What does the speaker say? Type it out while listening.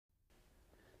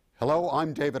Hello,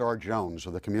 I'm David R. Jones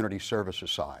of the Community Service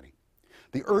Society.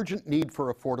 The urgent need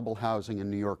for affordable housing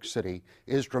in New York City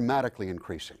is dramatically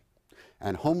increasing,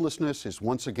 and homelessness is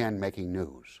once again making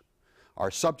news.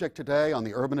 Our subject today on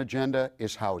the Urban Agenda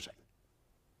is housing.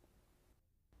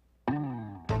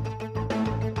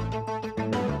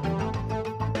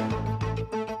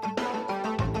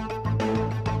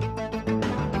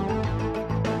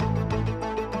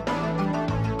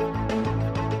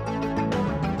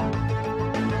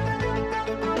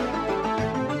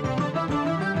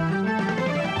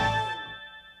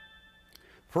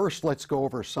 First, let's go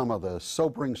over some of the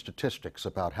sobering statistics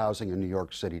about housing in New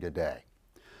York City today.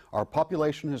 Our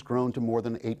population has grown to more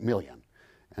than 8 million,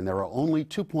 and there are only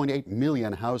 2.8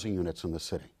 million housing units in the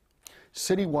city.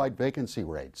 Citywide vacancy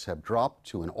rates have dropped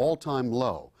to an all-time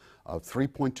low of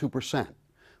 3.2%,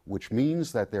 which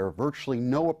means that there are virtually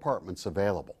no apartments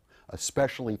available,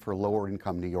 especially for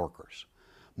lower-income New Yorkers.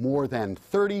 More than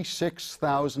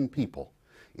 36,000 people,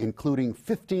 including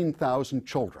 15,000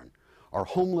 children, are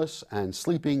homeless and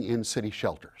sleeping in city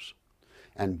shelters.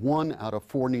 And 1 out of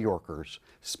 4 New Yorkers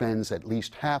spends at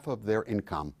least half of their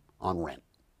income on rent.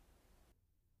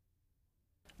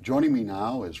 Joining me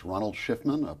now is Ronald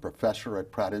Shiffman, a professor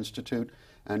at Pratt Institute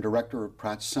and director of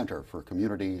Pratt Center for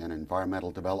Community and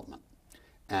Environmental Development,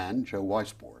 and Joe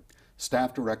Weisbord,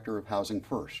 staff director of Housing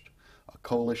First, a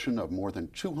coalition of more than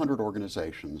 200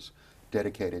 organizations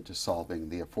dedicated to solving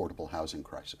the affordable housing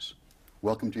crisis.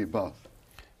 Welcome to you both.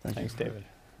 Thanks, David.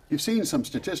 You've seen some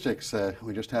statistics.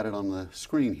 We just had it on the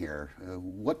screen here.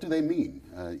 What do they mean?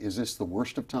 Is this the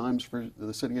worst of times for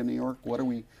the city of New York? What are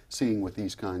we seeing with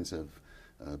these kinds of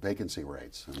vacancy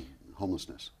rates and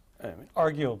homelessness?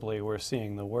 Arguably, we're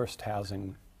seeing the worst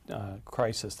housing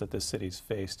crisis that this city's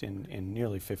faced in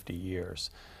nearly 50 years.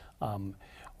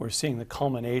 We're seeing the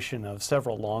culmination of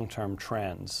several long-term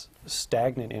trends.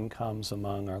 Stagnant incomes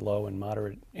among our low and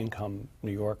moderate income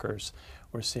New Yorkers.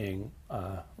 We're seeing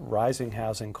rising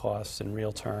housing costs in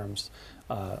real terms,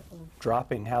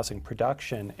 dropping housing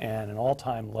production, and an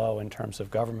all-time low in terms of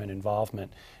government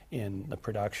involvement in the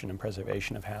production and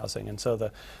preservation of housing. And so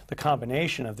the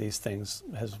combination of these things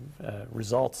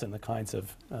results in the kinds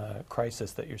of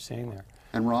crisis that you're seeing there.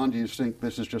 And Ron, do you think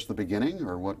this is just the beginning,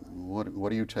 or what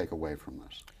do you take away from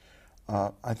this?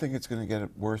 I think it's going to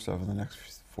get worse over the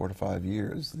next 4 to 5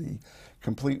 years. The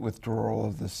complete withdrawal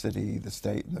of the city, the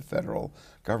state, and the federal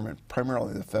government,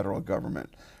 primarily the federal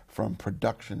government, from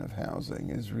production of housing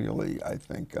is really, I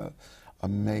think, a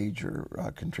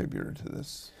major contributor to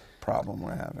this problem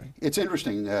we're having. It's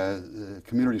interesting. The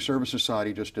Community Service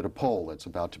Society just did a poll that's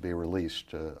about to be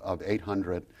released of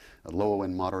 800 low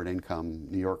and moderate income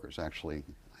New Yorkers. Actually,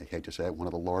 I hate to say it, one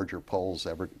of the larger polls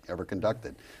ever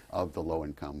conducted of the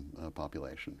low-income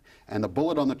population. And the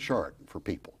bullet on the chart for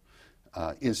people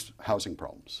is housing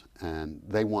problems, and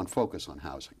they want focus on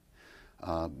housing.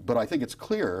 But I think it's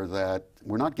clear that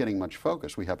we're not getting much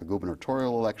focus. We have a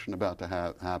gubernatorial election about to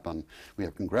happen. We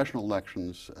have congressional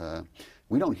elections.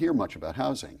 We don't hear much about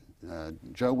housing.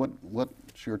 Joe,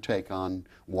 what's your take on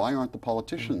why aren't the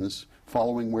politicians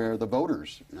following where the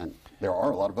voters, and there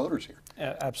are a lot of voters here.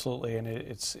 Absolutely, and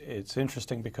it's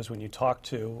interesting because when you talk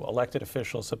to elected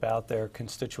officials about their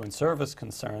constituent service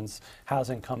concerns,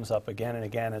 housing comes up again and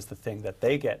again as the thing that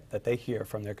they hear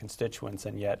from their constituents,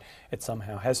 and yet it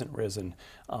somehow hasn't risen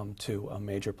to a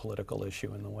major political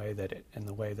issue in the way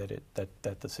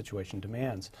that the situation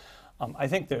demands. I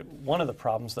think that one of the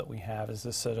problems that we have is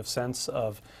this sort of sense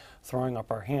of throwing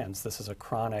up our hands. This is a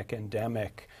chronic,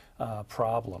 endemic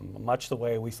problem, much the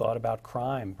way we thought about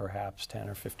crime perhaps 10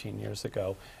 or 15 years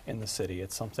ago in the city.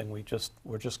 It's something we're just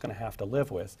going to have to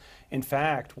live with. In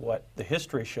fact, what the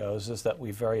history shows is that we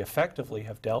very effectively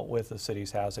have dealt with the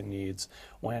city's housing needs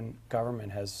when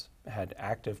government has had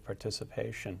active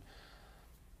participation.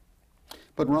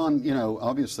 But Ron, you know,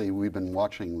 obviously we've been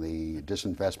watching the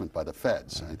disinvestment by the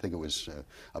feds. I think it was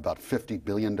about $50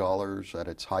 billion at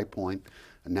its high point.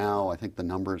 And now I think the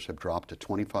numbers have dropped to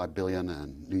 $25 billion,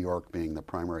 and New York being the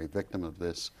primary victim of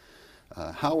this.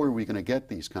 How are we going to get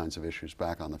these kinds of issues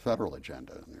back on the federal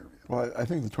agenda? Well, I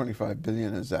think the $25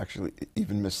 billion is actually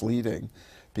even misleading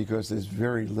because there's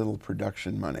very little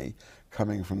production money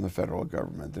coming from the federal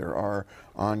government. There are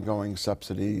ongoing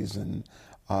subsidies and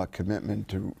commitment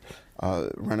to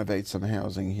renovate some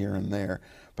housing here and there.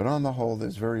 But on the whole,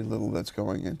 there's very little that's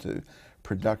going into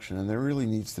production, and there really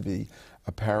needs to be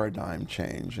a paradigm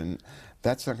change. And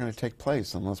that's not going to take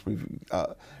place unless we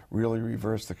really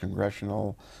reverse the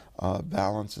congressional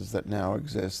balances that now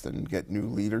exist and get new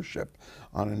leadership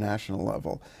on a national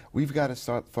level. We've got to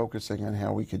start focusing on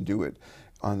how we can do it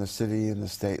on the city and the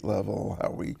state level,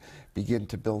 how we begin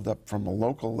to build up from a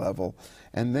local level,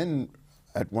 and then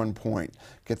at one point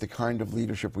get the kind of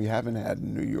leadership we haven't had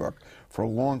in New York for a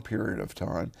long period of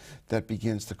time that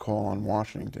begins to call on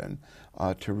Washington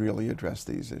to really address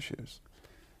these issues.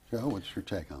 Joe, what's your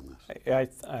take on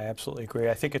this? I absolutely agree.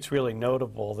 I think it's really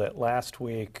notable that last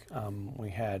week we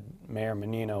had Mayor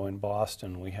Menino in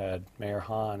Boston, we had Mayor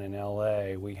Hahn in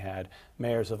LA, we had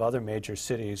mayors of other major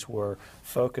cities were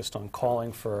focused on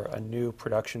calling for a new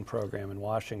production program in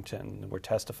Washington. We're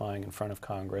testifying in front of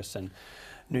Congress. And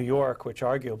New York, which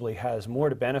arguably has more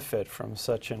to benefit from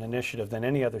such an initiative than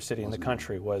any other city in the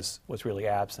country, was really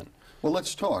absent. Well,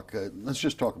 let's talk. Let's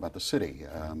just talk about the city.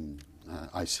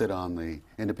 I sit on the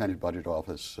Independent Budget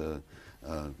Office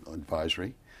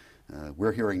advisory.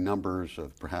 We're hearing numbers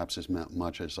of perhaps as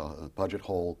much as a budget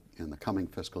hole in the coming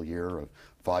fiscal year of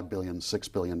 $5 billion,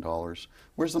 $6 billion.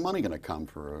 Where's the money going to come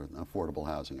for an affordable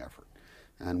housing effort?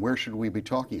 And where should we be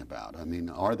talking about? I mean,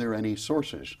 are there any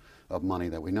sources of money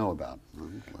that we know about?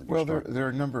 Well, there are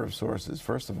a number of sources.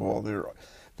 First of all,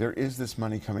 there is this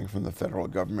money coming from the federal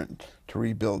government to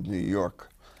rebuild New York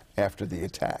after the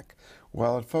attack.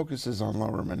 While it focuses on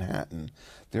Lower Manhattan,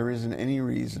 there isn't any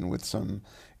reason with some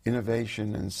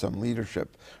innovation and some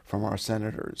leadership from our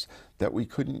senators that we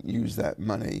couldn't use that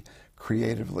money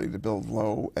creatively to build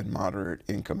low and moderate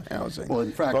income housing. Well,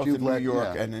 in fact, both in New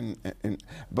York yeah. and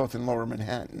both in Lower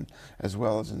Manhattan as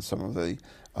well as in some of the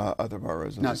other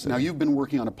boroughs of the city. Now, you've been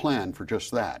working on a plan for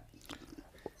just that.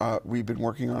 We've been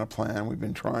working on a plan. We've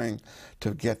been trying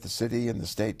to get the city and the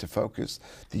state to focus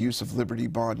the use of Liberty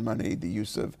Bond money, the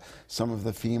use of some of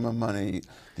the FEMA money,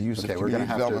 the use of community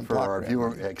development for our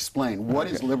viewer, explain what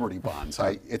is Liberty Bonds.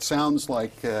 It sounds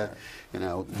like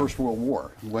First World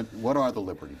War. What are the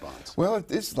Liberty Bonds? Well, it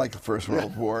is like the First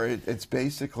World War. It's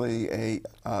basically a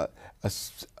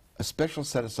special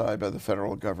set aside by the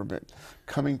federal government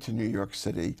coming to New York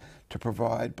City to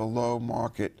provide below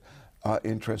market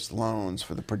interest loans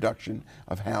for the production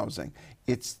of housing.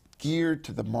 It's geared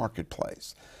to the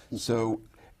marketplace. So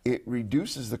it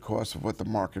reduces the cost of what the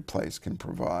marketplace can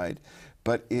provide,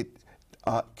 but it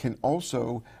can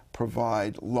also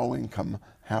provide low-income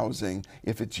housing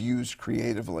if it's used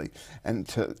creatively.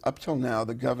 And up till now,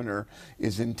 the governor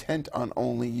is intent on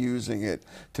only using it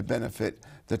to benefit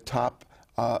the top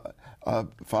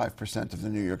 5% of the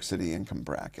New York City income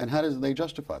bracket. And how do they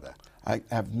justify that? I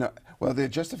have no. Well, their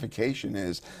justification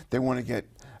is they want to get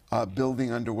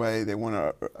building underway. They want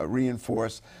to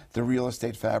reinforce the real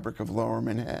estate fabric of Lower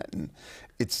Manhattan.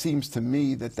 It seems to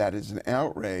me that that is an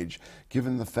outrage,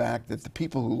 given the fact that the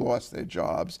people who lost their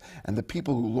jobs and the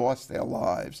people who lost their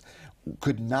lives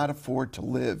could not afford to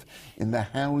live in the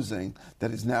housing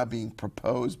that is now being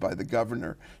proposed by the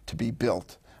governor to be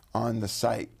built on the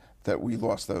site that we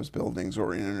lost those buildings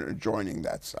or in adjoining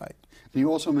that site. You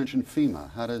also mentioned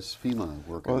FEMA. How does FEMA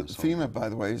work? Well, FEMA, by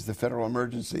the way, is the Federal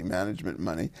Emergency Management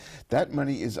money. That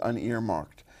money is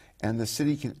unearmarked, and the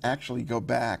city can actually go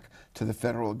back to the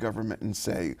federal government and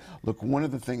say, look, one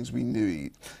of the things we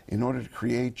need in order to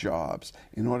create jobs,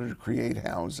 in order to create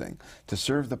housing, to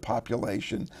serve the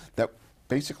population that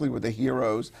basically were the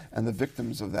heroes and the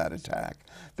victims of that attack,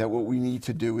 that what we need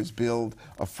to do is build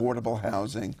affordable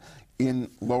housing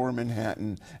in Lower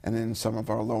Manhattan and in some of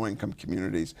our low-income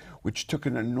communities, which took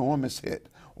an enormous hit,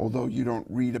 although you don't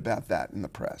read about that in the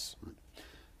press.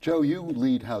 Joe, you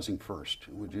lead Housing First.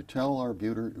 Would you tell our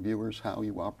viewers how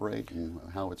you operate and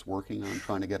how it's working on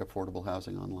trying to get affordable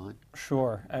housing online?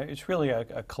 Sure. It's really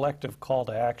a collective call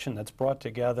to action that's brought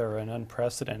together an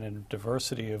unprecedented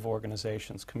diversity of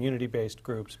organizations, community-based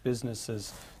groups,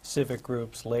 businesses, civic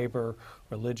groups, labor,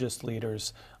 religious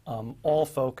leaders, all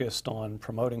focused on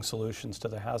promoting solutions to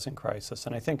the housing crisis.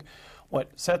 And I think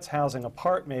what sets housing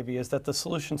apart maybe is that the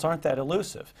solutions aren't that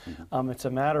elusive. It's a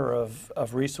matter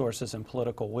of resources and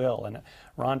political will. And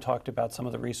Ron talked about some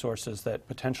of the resources that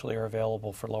potentially are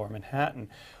available for Lower Manhattan.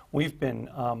 We've been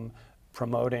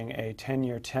promoting a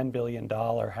 10-year, $10 billion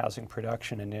housing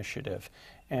production initiative.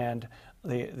 And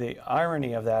the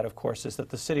irony of that, of course, is that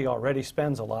the city already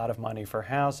spends a lot of money for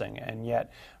housing, and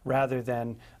yet rather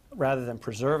than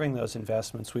preserving those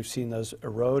investments, we've seen those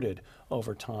eroded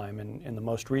over time. And in the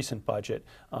most recent budget,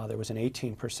 there was an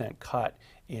 18% cut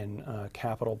in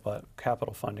capital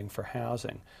funding for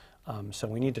housing. So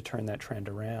we need to turn that trend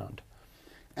around.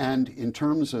 And in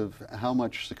terms of how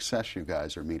much success you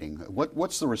guys are meeting,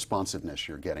 what's the responsiveness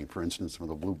you're getting, for instance, from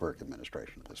the Bloomberg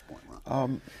administration at this point,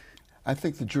 Ron? I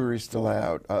think the jury's still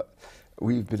out.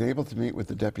 we've been able to meet with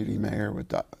the deputy mayor, with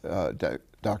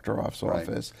Dr. Off's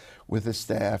office, with the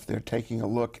staff. They're taking a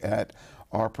look at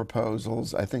our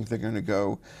proposals. I think they're going to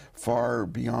go far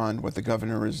beyond what the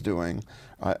governor is doing.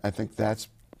 I think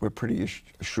we're pretty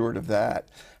assured of that.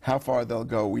 How far they'll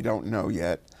go, we don't know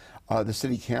yet. The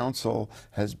city council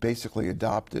has basically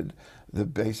adopted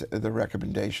the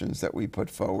recommendations that we put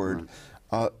forward.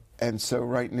 And so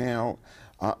right now,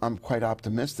 I'm quite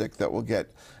optimistic that we'll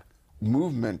get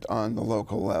movement on the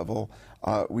local level.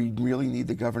 We really need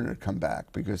the governor to come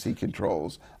back because he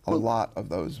controls a lot of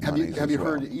those monies. Have you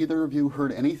heard, either of you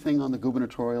heard anything on the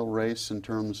gubernatorial race in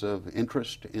terms of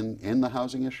interest in the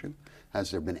housing issue?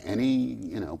 Has there been any,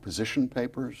 position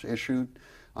papers issued?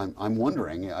 I'm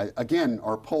wondering. Again,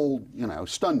 our poll,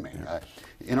 stunned me.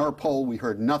 In our poll, we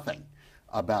heard nothing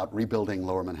about rebuilding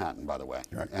Lower Manhattan, by the way.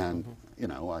 Right. And,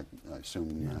 I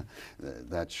assume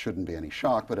that shouldn't be any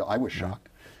shock, but I was shocked.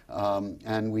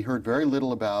 And we heard very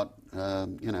little about,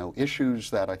 issues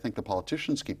that I think the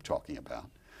politicians keep talking about,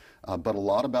 but a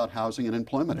lot about housing and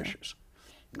employment issues,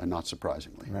 not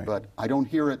surprisingly. Right. But I don't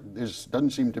hear it. There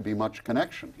doesn't seem to be much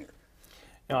connection here.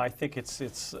 No, I think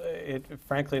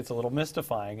frankly, it's a little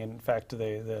mystifying. In fact,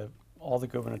 all the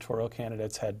gubernatorial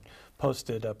candidates had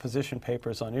posted position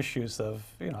papers on issues of,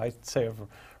 I'd say of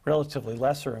relatively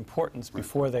lesser importance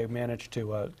before they managed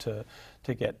to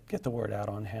get the word out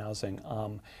on housing.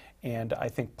 And I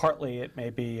think partly it may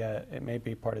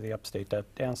be part of the upstate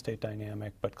downstate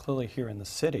dynamic, but clearly here in the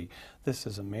city, this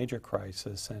is a major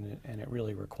crisis, and it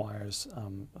really requires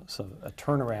a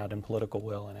turnaround in political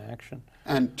will and action.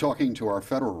 And talking to our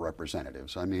federal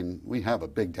representatives, I mean, we have a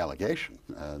big delegation.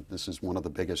 This is one of the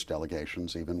biggest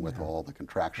delegations, even with all the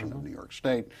contraction of New York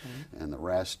State and the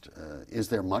rest. Is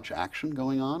there much action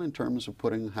going on in terms of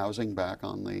putting housing back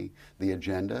on the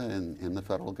agenda in the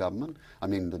federal government? I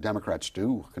mean, the Democrats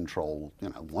do control,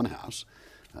 one house.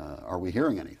 Are we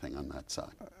hearing anything on that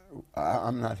side?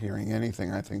 I'm not hearing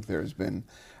anything. I think there's been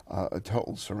a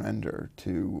total surrender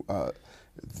to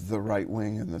the right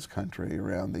wing in this country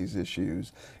around these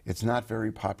issues. It's not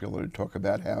very popular to talk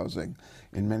about housing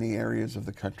in many areas of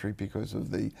the country because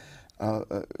of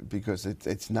because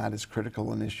it's not as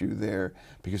critical an issue there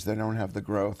because they don't have the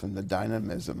growth and the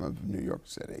dynamism of New York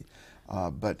City.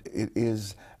 But it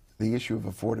is. The issue of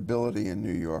affordability in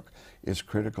New York is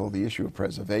critical. The issue of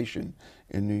preservation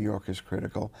in New York is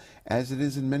critical, as it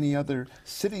is in many other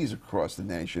cities across the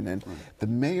nation. And the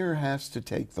mayor has to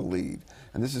take the lead.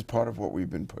 And this is part of what we've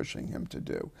been pushing him to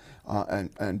do,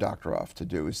 and Dr. Off to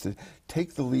do, is to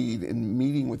take the lead in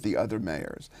meeting with the other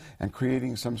mayors and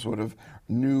creating some sort of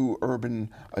new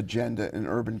urban agenda, an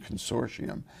urban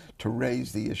consortium to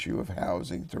raise the issue of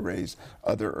housing, to raise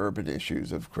other urban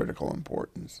issues of critical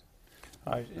importance.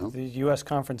 The U.S.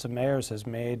 Conference of Mayors has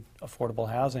made affordable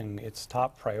housing its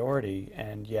top priority,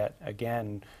 and yet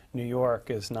again, New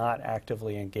York is not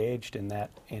actively engaged in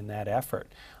that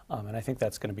effort. And I think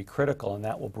that's going to be critical, and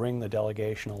that will bring the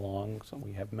delegation along. So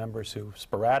we have members who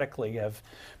sporadically have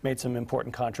made some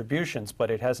important contributions, but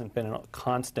it hasn't been a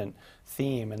constant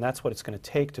theme, and that's what it's going to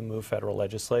take to move federal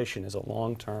legislation, is a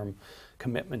long-term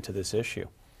commitment to this issue.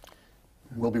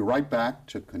 We'll be right back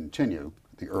to continue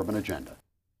the urban agenda.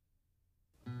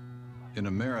 In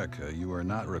America, you are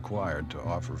not required to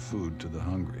offer food to the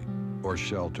hungry or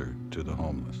shelter to the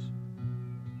homeless.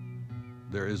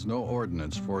 There is no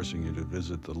ordinance forcing you to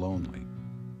visit the lonely.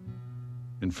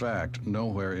 In fact,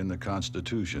 nowhere in the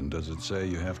Constitution does it say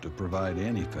you have to provide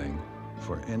anything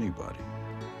for anybody.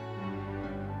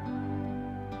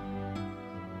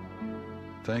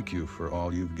 Thank you for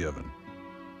all you've given.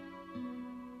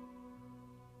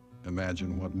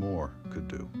 Imagine what more could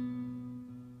do.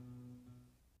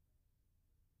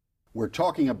 We're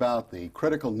talking about the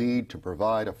critical need to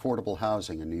provide affordable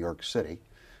housing in New York City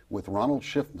with Ronald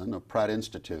Shiffman of Pratt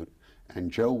Institute and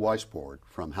Joe Weisbord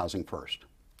from Housing First.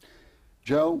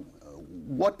 Joe,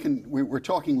 we're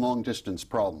talking long-distance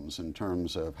problems in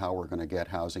terms of how we're going to get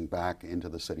housing back into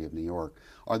the city of New York.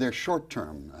 Are there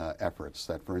short-term efforts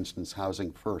that, for instance,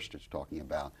 Housing First is talking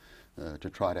about to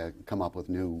try to come up with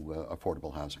new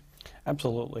affordable housing?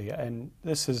 Absolutely, and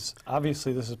this is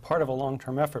part of a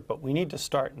long-term effort, but we need to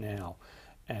start now,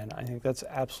 and I think that's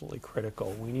absolutely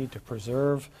critical. We need to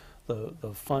preserve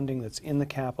the funding that's in the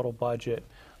capital budget.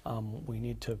 We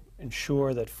need to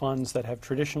ensure that funds that have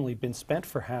traditionally been spent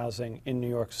for housing in New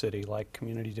York City, like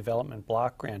community development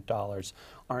block grant dollars,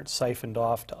 aren't siphoned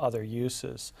off to other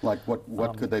uses. Like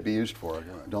what could they be used for?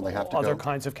 Don't they have to other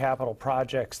kinds of capital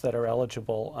projects that are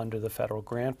eligible under the federal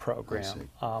grant program.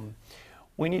 I see.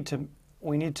 We need to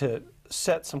we need to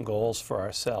set some goals for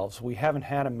ourselves. We haven't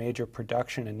had a major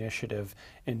production initiative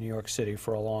in New York City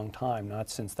for a long time, not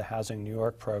since the Housing New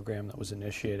York program that was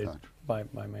initiated by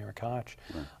Mayor Koch.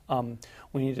 Right.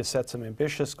 We need to set some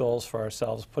ambitious goals for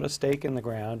ourselves, put a stake in the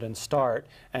ground and start,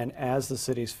 and as the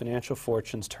city's financial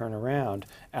fortunes turn around,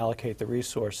 allocate the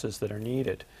resources that are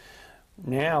needed.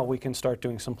 Now we can start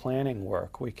doing some planning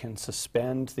work. We can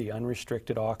suspend the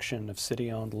unrestricted auction of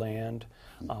city-owned land,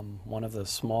 one of the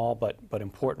small but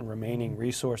important remaining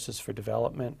resources for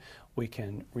development. We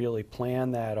can really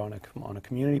plan that on a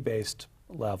community-based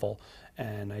level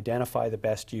and identify the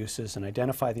best uses and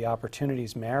identify the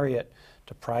opportunities, marry it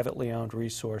to privately owned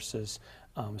resources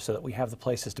so that we have the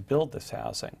places to build this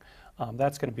housing.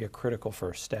 That's going to be a critical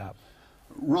first step.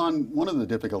 Ron, one of the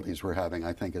difficulties we're having,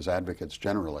 I think, as advocates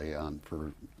generally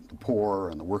for the poor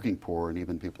and the working poor and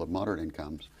even people of moderate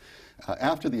incomes,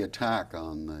 after the attack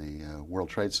on the World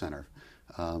Trade Center,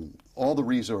 all the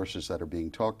resources that are being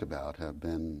talked about have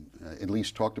been at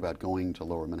least talked about going to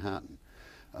Lower Manhattan.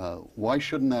 Why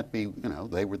shouldn't that be,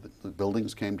 the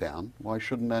buildings came down, why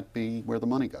shouldn't that be where the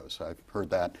money goes? I've heard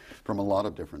that from a lot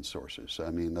of different sources. I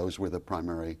mean, those were the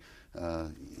primary,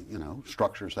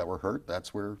 structures that were hurt.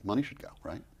 That's where money should go,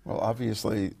 right? Well,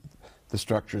 obviously, the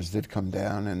structures did come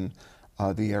down,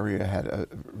 and the area had a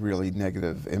really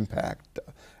negative impact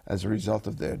as a result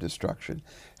of their destruction.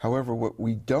 However, what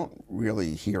we don't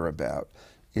really hear about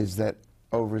is that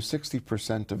over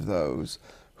 60% of those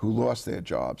who lost their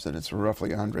jobs, and it's roughly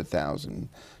 100,000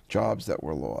 jobs that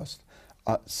were lost,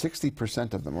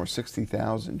 60% of them, or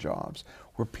 60,000 jobs,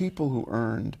 were people who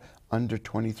earned under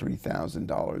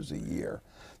 $23,000 a year.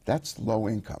 That's low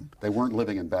income. They weren't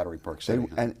living in Battery Park City.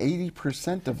 And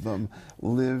 80% of them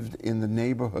lived in the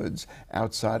neighborhoods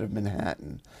outside of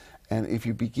Manhattan. And if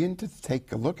you begin to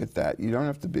take a look at that, you don't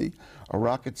have to be a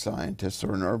rocket scientist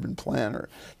or an urban planner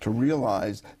to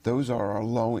realize those are our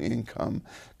low-income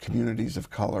communities of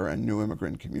color and new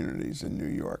immigrant communities in New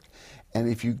York. And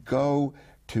if you go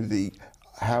to the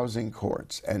housing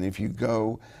courts and if you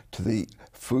go to the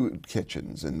food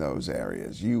kitchens in those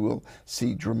areas, you will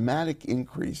see dramatic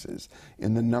increases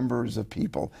in the numbers of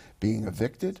people being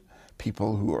evicted,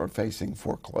 people who are facing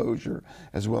foreclosure,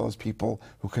 as well as people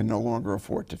who can no longer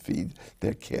afford to feed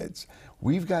their kids.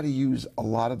 We've got to use a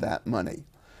lot of that money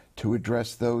to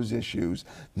address those issues,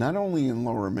 not only in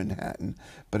Lower Manhattan,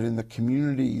 but in the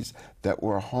communities that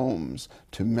were homes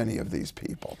to many of these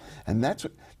people. And that's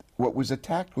what was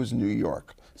attacked was New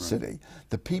York City.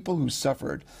 The people who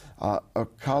suffered, a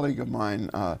colleague of mine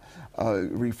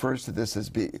refers to this as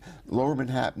being, Lower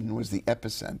Manhattan was the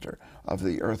epicenter of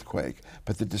the earthquake,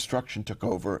 but the destruction took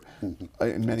over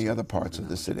in many other parts of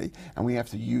the city, and we have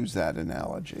to use that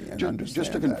analogy and understand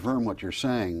Just to confirm what you're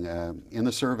saying, in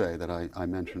the survey that I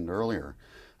mentioned earlier,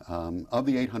 of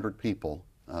the 800 people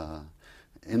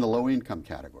in the low-income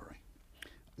category,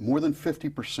 more than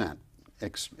 50%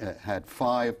 had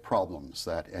 5 problems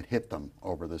that had hit them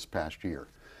over this past year,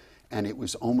 and it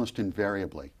was almost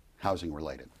invariably housing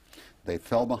related. They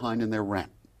fell behind in their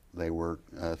rent, they were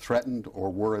threatened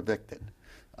or were evicted,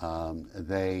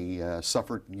 they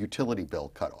suffered utility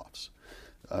bill cutoffs.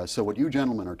 So what you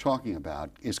gentlemen are talking about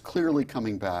is clearly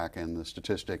coming back in the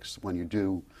statistics when you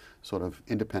do sort of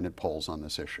independent polls on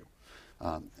this issue.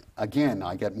 Again,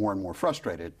 I get more and more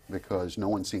frustrated because no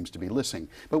one seems to be listening.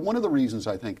 But one of the reasons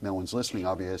I think no one's listening,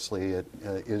 obviously,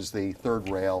 is the third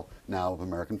rail now of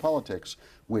American politics,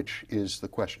 which is the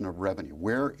question of revenue.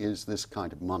 Where is this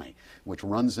kind of money, which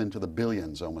runs into the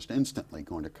billions almost instantly,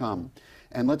 going to come?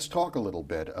 And let's talk a little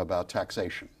bit about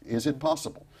taxation. Is it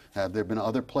possible? Have there been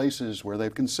other places where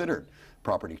they've considered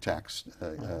property tax,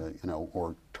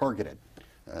 or targeted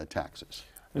taxes?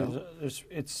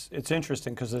 It's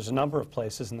interesting because there's a number of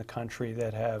places in the country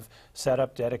that have set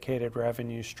up dedicated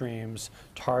revenue streams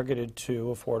targeted to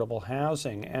affordable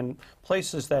housing, and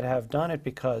places that have done it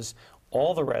because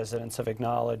all the residents have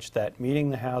acknowledged that meeting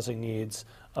the housing needs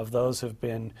of those who have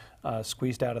been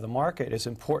squeezed out of the market is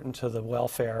important to the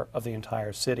welfare of the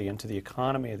entire city and to the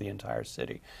economy of the entire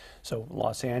city. So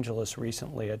Los Angeles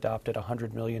recently adopted a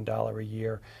 $100 million a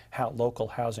year local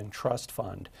housing trust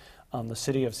fund. The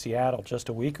city of Seattle, just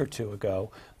a week or two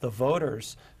ago, the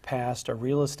voters passed a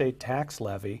real estate tax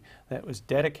levy that was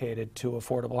dedicated to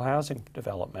affordable housing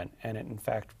development, and it in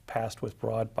fact passed with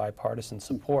broad bipartisan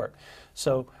support.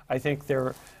 So I think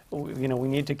we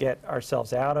need to get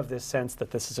ourselves out of this sense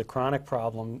that this is a chronic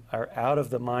problem, or out of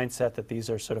the mindset that these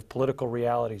are sort of political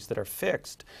realities that are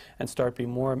fixed, and start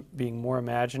being more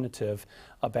imaginative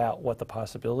about what the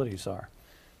possibilities are.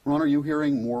 Ron, are you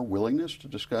hearing more willingness to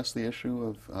discuss the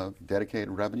issue of dedicated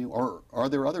revenue, or are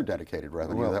there other dedicated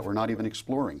revenue that we're not even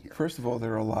exploring here? First of all,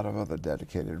 there are a lot of other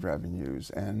dedicated revenues,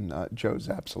 and Joe's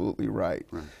absolutely right.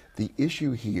 The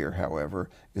issue here, however,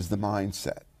 is the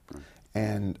mindset.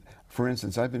 And for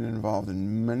instance, I've been involved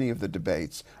in many of the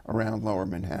debates around Lower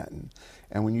Manhattan.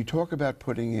 And when you talk about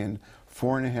putting in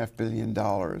 $4.5 billion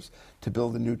to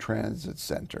build a new transit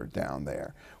center down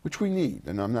there, which we need,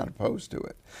 and I'm not opposed to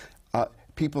it,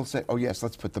 people say, oh yes,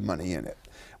 let's put the money in it.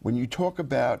 When you talk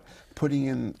about putting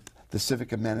in the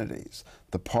civic amenities,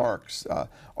 the parks,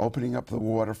 opening up the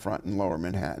waterfront in Lower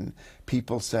Manhattan,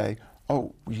 people say,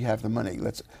 oh, we have the money,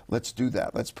 let's do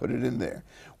that, let's put it in there.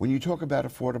 When you talk about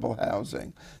affordable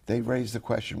housing, they raise the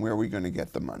question, where are we going to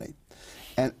get the money?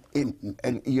 And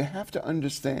you have to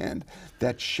understand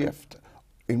that shift.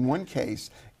 In one case,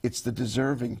 it's the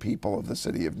deserving people of the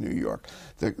city of New York,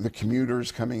 the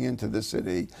commuters coming into the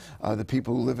city, the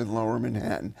people who live in Lower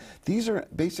Manhattan. These are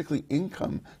basically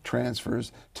income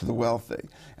transfers to the wealthy.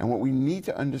 And what we need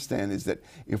to understand is that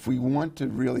if we want to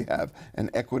really have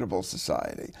an equitable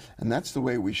society, and that's the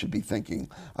way we should be thinking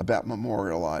about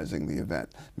memorializing the event,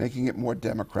 making it more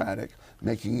democratic,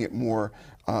 making it more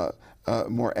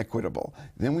equitable,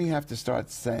 then we have to start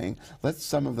saying, let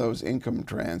some of those income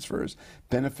transfers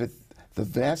benefit the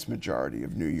vast majority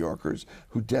of New Yorkers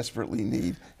who desperately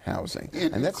need housing.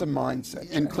 And that's a mindset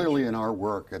change. And clearly in our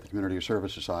work at the Community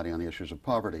Service Society on the issues of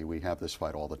poverty, we have this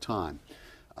fight all the time.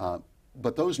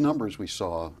 But those numbers we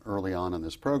saw early on in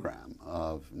this program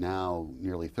of now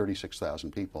nearly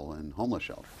 36,000 people in homeless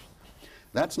shelters,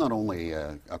 that's not only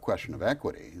a question of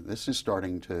equity. This is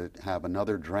starting to have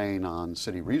another drain on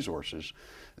city resources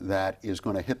that is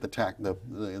going to hit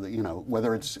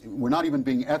whether it's, we're not even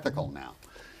being ethical now.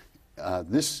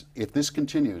 If this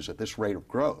continues at this rate of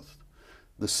growth,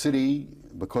 the city,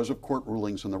 because of court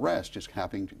rulings and the rest, is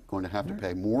going to have to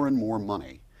pay more and more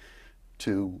money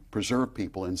to preserve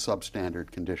people in substandard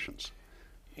conditions.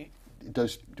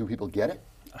 Do people get it?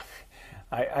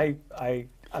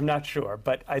 I'm not sure,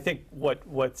 but I think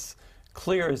what's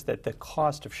clear is that the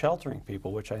cost of sheltering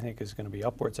people, which I think is going to be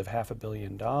upwards of $500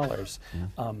 million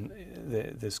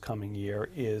this coming year,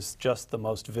 is just the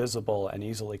most visible and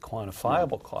easily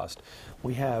quantifiable cost.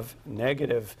 We have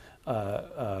negative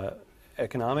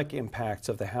economic impacts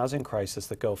of the housing crisis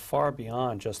that go far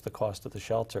beyond just the cost of the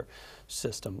shelter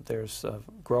system. There's a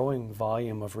growing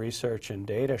volume of research and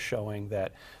data showing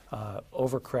that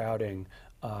overcrowding,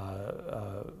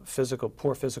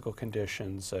 poor physical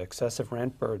conditions, excessive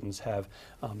rent burdens have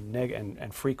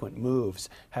and frequent moves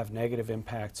have negative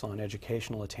impacts on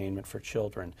educational attainment for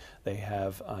children. They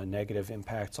have negative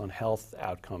impacts on health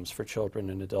outcomes for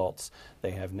children and adults.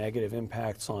 They have negative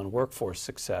impacts on workforce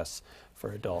success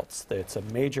for adults. It's a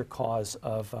major cause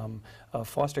of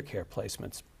foster care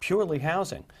placements, purely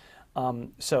housing.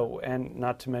 And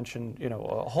not to mention,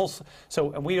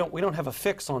 and we don't have a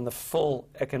fix on the full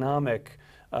economic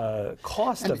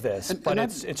cost of this, but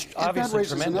it's obviously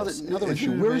tremendous. Another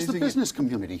issue. Where is the business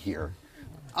community here?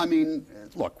 I mean,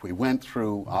 look, we went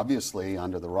through, obviously,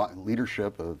 under the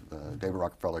leadership of David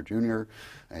Rockefeller Jr.,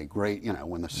 a great,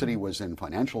 when the city was in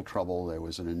financial trouble, there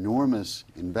was an enormous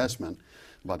investment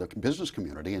by the business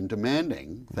community in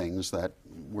demanding things that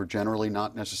were generally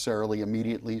not necessarily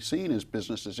immediately seen as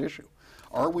business as issue.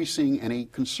 Are we seeing any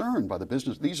concern by the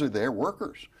business? These are their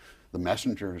workers, the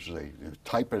messengers, the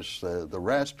typists, the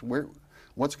rest.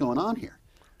 What's going on here?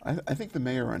 I think the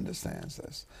mayor understands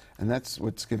this, and that's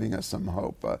what's giving us some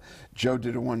hope. Joe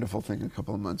did a wonderful thing a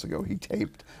couple of months ago. He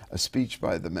taped a speech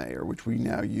by the mayor, which we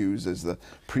now use as the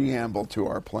preamble to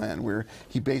our plan, where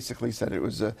he basically said it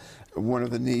was one of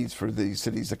the needs for the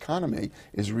city's economy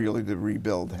is really to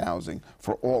rebuild housing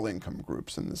for all income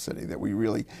groups in the city, that we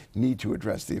really need to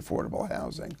address the affordable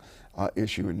housing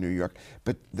issue in New York.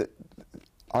 But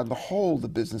on the whole, the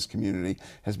business community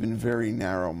has been very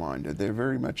narrow-minded. They're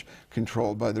very much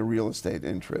controlled by the real estate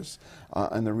interests,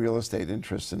 and the real estate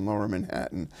interests in Lower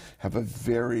Manhattan have a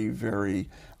very, very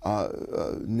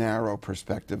narrow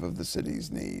perspective of the city's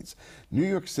needs. New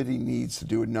York City needs to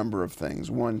do a number of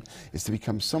things. One is to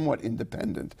become somewhat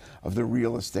independent of the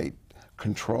real estate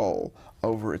control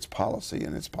over its policy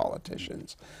and its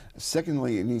politicians.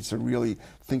 Secondly, it needs to really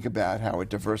think about how it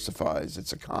diversifies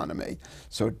its economy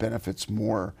so it benefits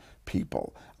more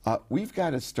people. We've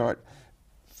got to start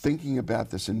thinking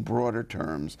about this in broader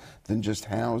terms than just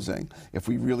housing if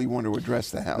we really want to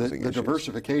address the housing issues. The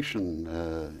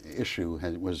diversification issue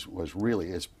has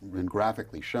been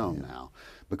graphically shown now,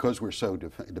 because we're so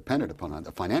dependent upon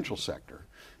the financial sector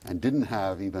and didn't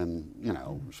have even,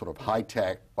 sort of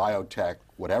high-tech, biotech,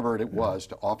 whatever it was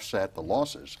to offset the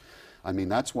losses. I mean,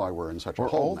 that's why we're in such a Or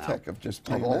hole old now. tech of just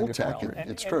plain old tech, manufacturing.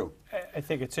 it's true. I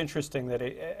think it's interesting that,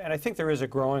 and I think there is a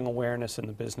growing awareness in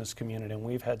the business community, and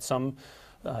we've had some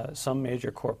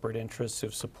major corporate interests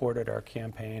who've supported our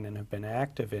campaign and have been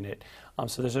active in it.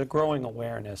 So there's a growing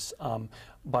awareness.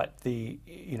 But the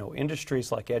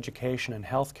industries like education and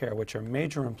healthcare, which are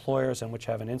major employers and which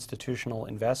have an institutional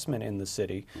investment in the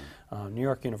city, New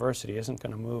York University isn't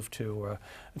going to move to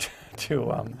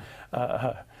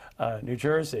New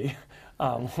Jersey.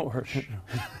 Or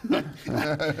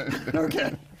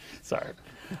Okay. sorry.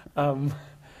 Or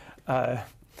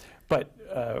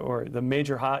the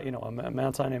major,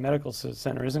 Mount Sinai Medical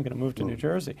Center isn't going to move to New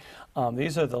Jersey.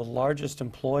 These are the largest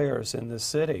employers in the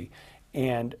city,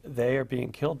 and they are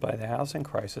being killed by the housing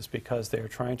crisis because they're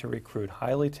trying to recruit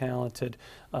highly talented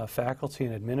faculty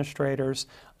and administrators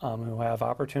who have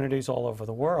opportunities all over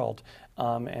the world,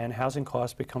 and housing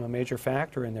costs become a major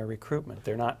factor in their recruitment.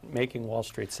 They're not making Wall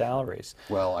Street salaries.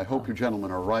 Well, I hope you gentlemen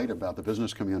are right about the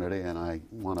business community, and I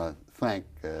want to thank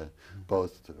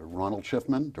both Ronald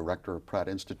Shiffman, Director of Pratt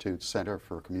Institute's Center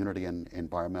for Community and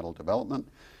Environmental Development,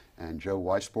 and Joe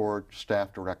Weisbord,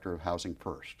 Staff Director of Housing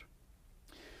First.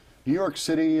 New York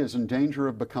City is in danger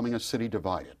of becoming a city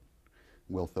divided,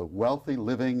 with the wealthy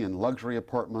living in luxury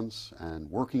apartments and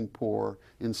working poor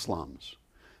in slums.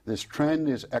 This trend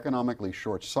is economically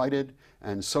short-sighted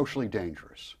and socially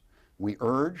dangerous. We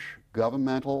urge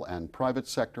governmental and private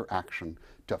sector action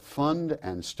to fund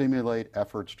and stimulate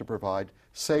efforts to provide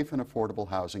safe and affordable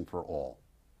housing for all.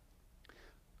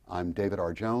 I'm David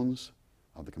R. Jones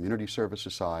of the Community Service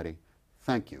Society.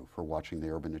 Thank you for watching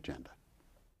The Urban Agenda.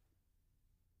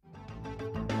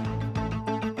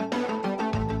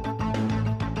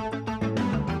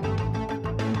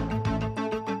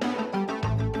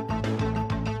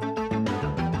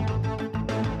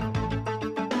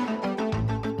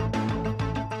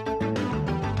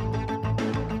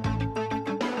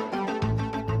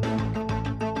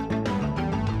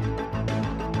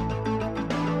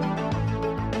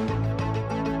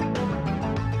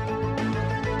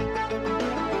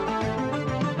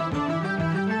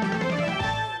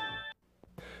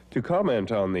 To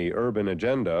comment on the Urban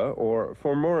Agenda or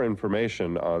for more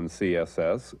information on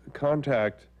CSS,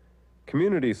 contact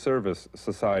Community Service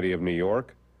Society of New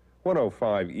York,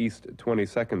 105 East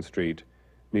 22nd Street,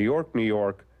 New York, New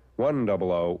York,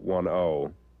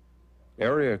 10010.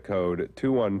 Area code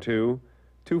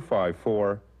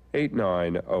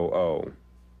 212-254-8900.